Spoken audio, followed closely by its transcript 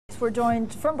We're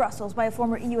joined from Brussels by a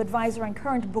former EU advisor and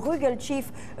current Bruegel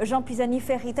chief, Jean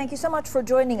Pisani-Ferry. Thank you so much for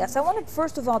joining us. I wanted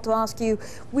first of all to ask you,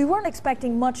 we weren't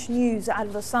expecting much news out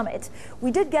of the summit. We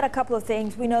did get a couple of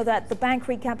things. We know that the bank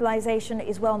recapitalization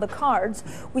is well on the cards.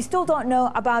 We still don't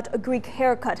know about a Greek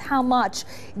haircut, how much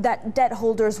that debt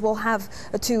holders will have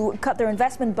to cut their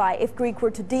investment by if Greece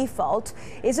were to default.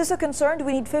 Is this a concern? Do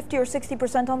we need 50 or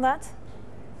 60% on that?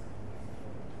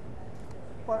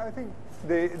 Well, I think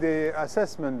the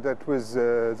assessment that was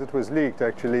leaked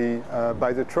actually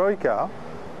by the Troika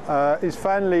is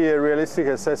finally a realistic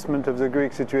assessment of the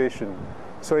Greek situation.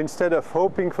 So instead of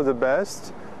hoping for the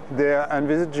best, they are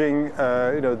envisaging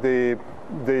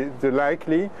the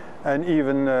likely and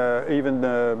even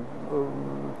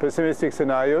pessimistic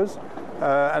scenarios,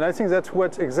 and I think that's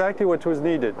exactly what was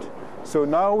needed. So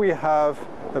now we have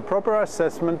a proper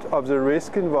assessment of the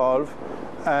risk involved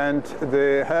and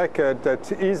the haircut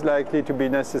that is likely to be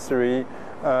necessary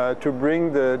to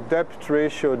bring the debt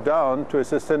ratio down to a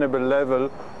sustainable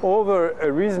level over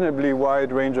a reasonably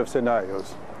wide range of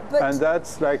scenarios. And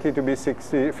that's likely to be 50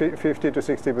 to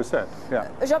 60%. Yeah.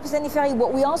 Jean Pisani-Ferry,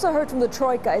 what we also heard from the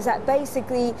Troika is that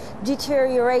basically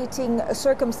deteriorating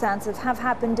circumstances have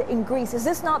happened in Greece. Is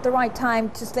this not the right time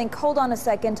to think, hold on a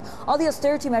second, all the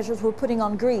austerity measures we're putting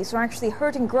on Greece are actually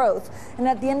hurting growth, and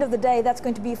at the end of the day that's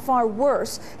going to be far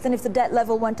worse than if the debt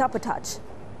level went up a touch?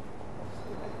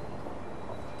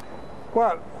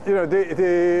 Well,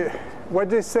 what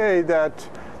they say that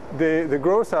the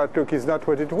growth outlook is not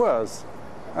what it was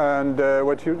and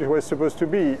what it was supposed to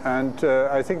be, and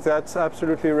I think that's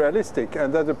absolutely realistic,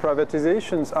 and that the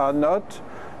privatizations are not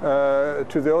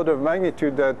to the order of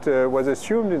magnitude that was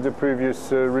assumed in the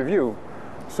previous review.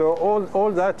 So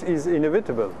all that is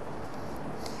inevitable.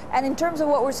 And in terms of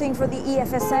what we're seeing for the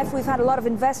EFSF, we've had a lot of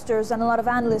investors and a lot of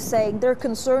analysts saying they're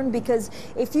concerned because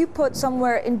if you put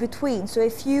somewhere in between, so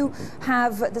if you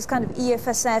have this kind of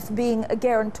EFSF being a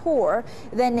guarantor,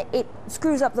 then it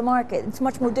screws up the market. It's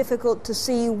much more difficult to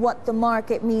see what the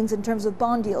market means in terms of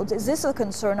bond yields. Is this a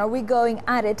concern? Are we going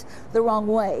at it the wrong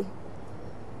way?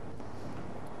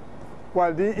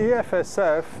 Well, the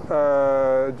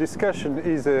EFSF discussion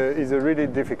is a really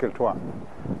difficult one.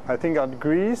 I think on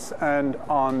Greece and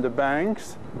on the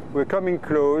banks, we're coming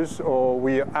close, or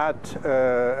we're at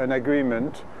an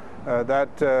agreement that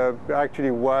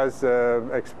actually was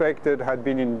expected, had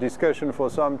been in discussion for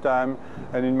some time,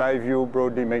 and in my view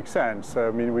broadly makes sense.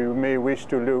 I mean, we may wish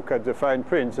to look at the fine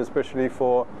prints, especially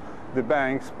for the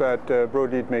banks, but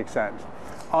broadly it makes sense.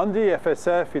 On the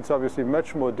EFSF, it's obviously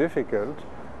much more difficult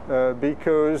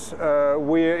because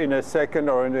we're in a second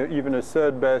or even a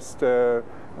third best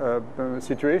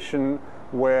situation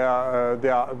where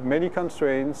there are many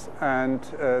constraints, and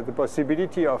the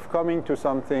possibility of coming to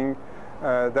something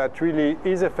that really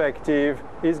is effective,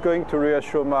 is going to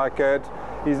reassure market,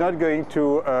 is not going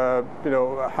to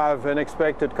have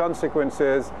unexpected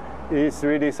consequences, is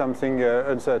really something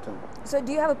uncertain. So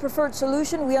do you have a preferred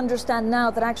solution? We understand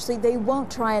now that actually they won't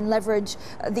try and leverage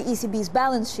the ECB's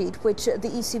balance sheet, which the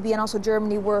ECB and also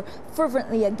Germany were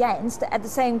fervently against. At the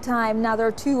same time, now there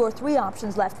are 2 or 3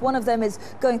 options left. One of them is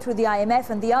going through the IMF,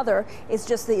 and the other is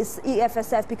just the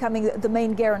EFSF becoming the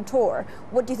main guarantor.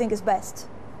 What do you think is best?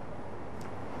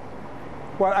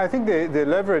 Well, I think the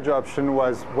leverage option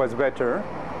was better.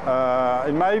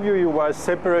 In my view, it was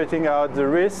separating out the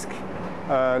risk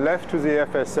left to the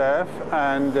FSF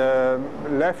and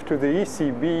left to the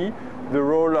ECB the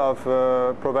role of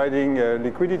providing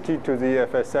liquidity to the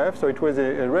FSF. So it was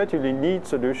a relatively neat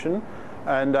solution,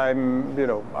 and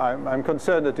I'm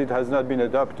concerned that it has not been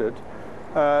adopted.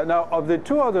 Now, of the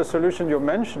 2 other solutions you're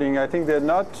mentioning, I think they're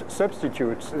not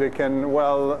substitutes. They can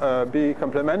well be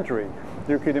complementary.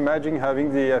 You could imagine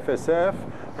having the FSF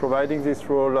providing this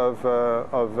role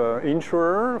of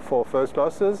insurer for first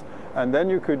losses, and then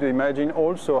you could imagine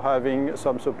also having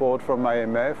some support from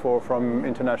IMF or from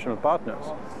international partners.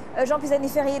 Jean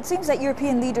Pisani-Ferry, it seems that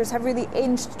European leaders have really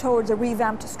inched towards a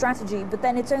revamped strategy, but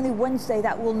then it's only Wednesday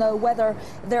that we'll know whether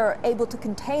they're able to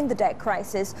contain the debt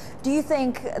crisis. Do you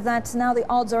think that now the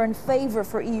odds are in favor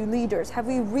for EU leaders? Have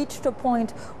we reached a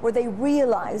point where they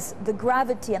realize the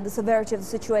gravity and the severity of the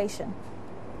situation?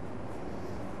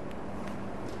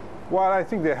 Well, I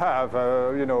think they have.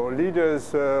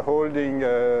 Leaders holding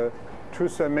 2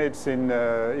 summits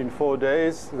in 4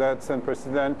 days, that's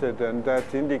unprecedented, and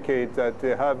that indicates that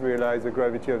they have realized the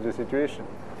gravity of the situation.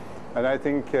 And I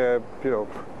think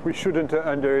we shouldn't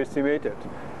underestimate it.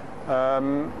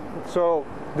 So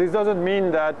this doesn't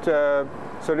mean that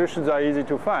solutions are easy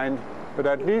to find, but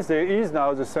at least there is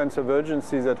now the sense of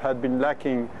urgency that had been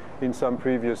lacking in some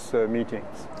previous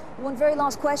meetings. One very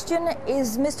last question.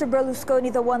 Is Mr.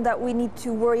 Berlusconi the one that we need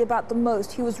to worry about the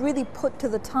most? He was really put to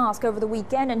the task over the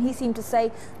weekend, and he seemed to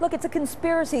say, look, it's a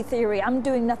conspiracy theory. I'm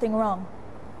doing nothing wrong.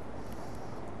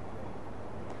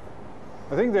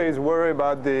 I think there is worry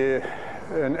about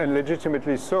and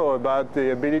legitimately so, about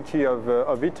the ability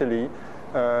of Italy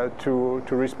to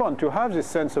respond, to have this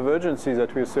sense of urgency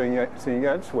that we're seeing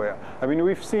elsewhere. I mean,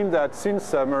 we've seen that since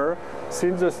summer,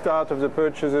 since the start of the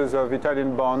purchases of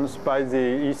Italian bonds by the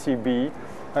ECB,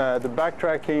 the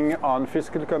backtracking on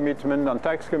fiscal commitment, on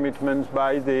tax commitments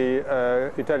by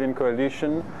the Italian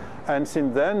coalition, and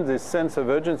since then, this sense of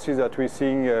urgency that we're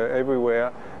seeing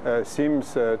everywhere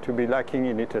seems to be lacking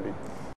in Italy.